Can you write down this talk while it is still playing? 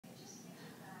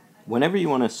Whenever you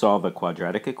want to solve a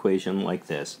quadratic equation like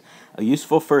this, a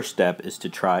useful first step is to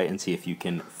try and see if you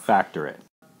can factor it.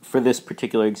 For this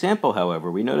particular example, however,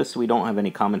 we notice we don't have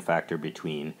any common factor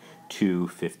between 2,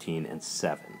 15, and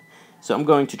 7. So I'm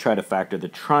going to try to factor the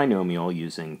trinomial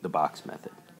using the box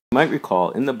method. You might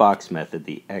recall in the box method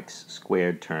the x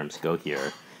squared terms go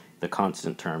here, the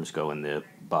constant terms go in the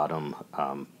bottom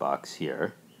box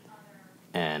here,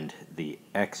 and the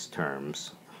x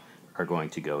terms are going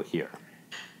to go here.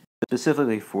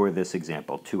 Specifically for this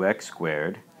example, 2x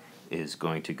squared is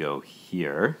going to go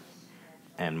here,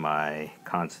 and my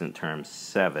constant term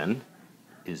 7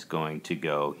 is going to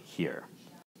go here.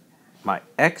 My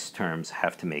x terms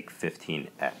have to make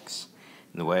 15x.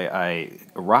 And the way I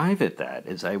arrive at that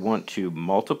is I want to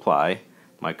multiply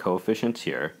my coefficients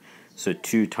here. So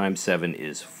 2 times 7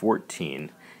 is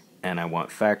 14, and I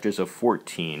want factors of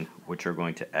 14 which are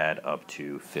going to add up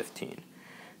to 15.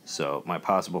 So my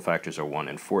possible factors are 1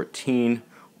 and 14,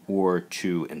 or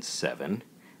 2 and 7,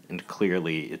 and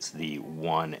clearly it's the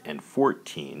 1 and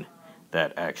 14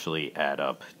 that actually add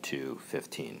up to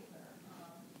 15.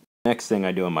 Next thing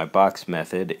I do in my box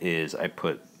method is I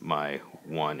put my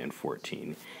 1 and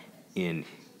 14 in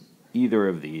either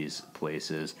of these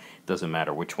places. It doesn't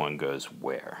matter which one goes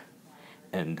where.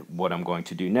 And what I'm going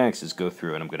to do next is go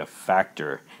through and I'm going to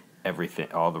factor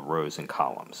everything, all the rows and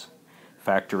columns.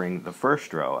 Factoring the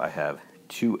first row, I have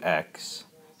 2x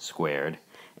squared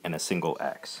and a single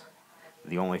x.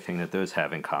 The only thing that those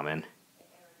have in common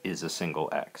is a single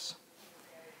x.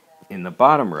 In the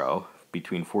bottom row,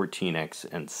 between 14x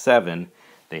and 7,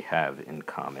 they have in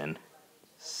common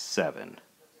 7.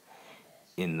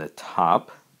 In the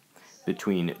top,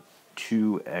 between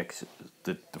 2x,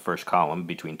 the first column,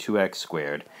 between 2x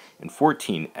squared and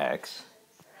 14x,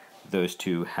 those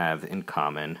two have in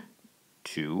common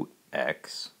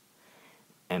 2x.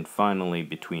 And finally,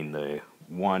 between the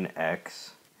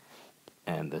 1x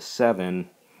and the 7,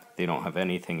 they don't have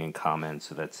anything in common,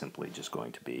 so that's simply just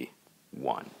going to be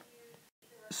 1.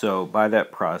 So by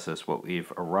that process, what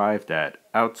we've arrived at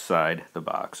outside the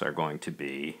box are going to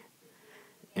be,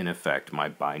 in effect, my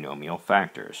binomial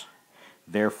factors.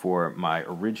 Therefore, my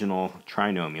original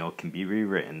trinomial can be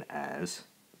rewritten as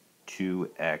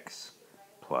 2x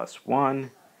plus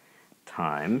 1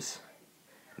 times,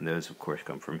 and those of course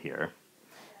come from here,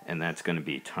 and that's going to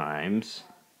be times,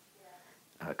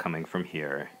 coming from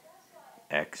here,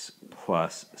 x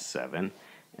plus 7,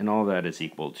 and all that is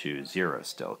equal to 0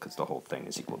 still, because the whole thing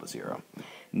is equal to 0.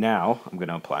 Now, I'm going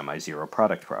to apply my zero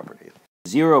product property.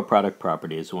 Zero product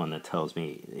property is one that tells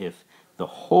me if the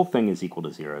whole thing is equal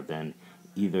to 0, then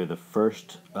either the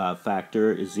first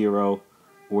factor is 0,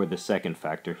 or the second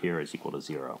factor here is equal to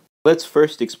 0. Let's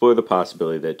first explore the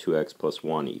possibility that 2x plus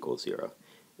 1 equals 0.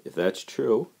 If that's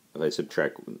true, if I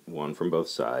subtract 1 from both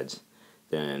sides,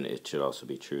 then it should also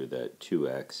be true that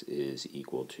 2x is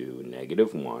equal to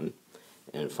negative 1.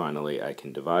 And finally, I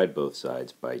can divide both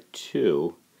sides by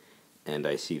 2, and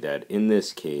I see that in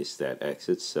this case, that x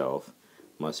itself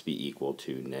must be equal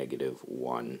to negative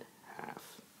 1/2. In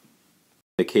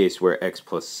the case where x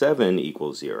plus 7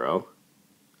 equals 0,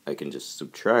 I can just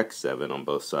subtract 7 on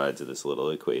both sides of this little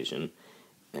equation,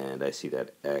 and I see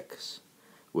that x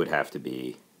would have to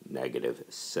be negative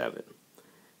 7.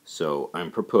 So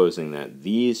I'm proposing that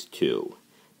these two,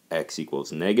 x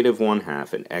equals negative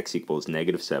 1/2 and x equals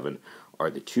negative 7, are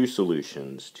the two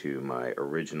solutions to my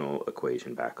original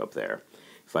equation back up there.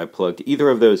 If I plugged either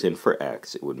of those in for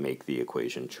x, it would make the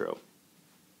equation true.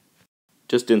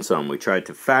 Just in sum, we tried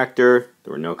to factor,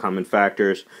 there were no common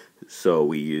factors, so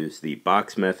we used the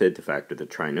box method to factor the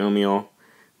trinomial.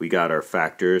 We got our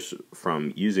factors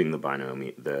from using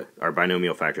our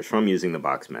binomial factors from using the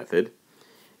box method,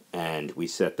 and we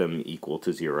set them equal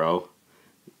to 0.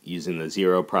 Using the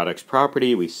zero products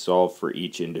property, we solved for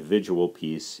each individual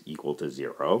piece equal to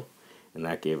 0, and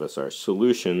that gave us our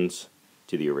solutions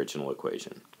to the original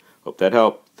equation. Hope that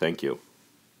helped. Thank you.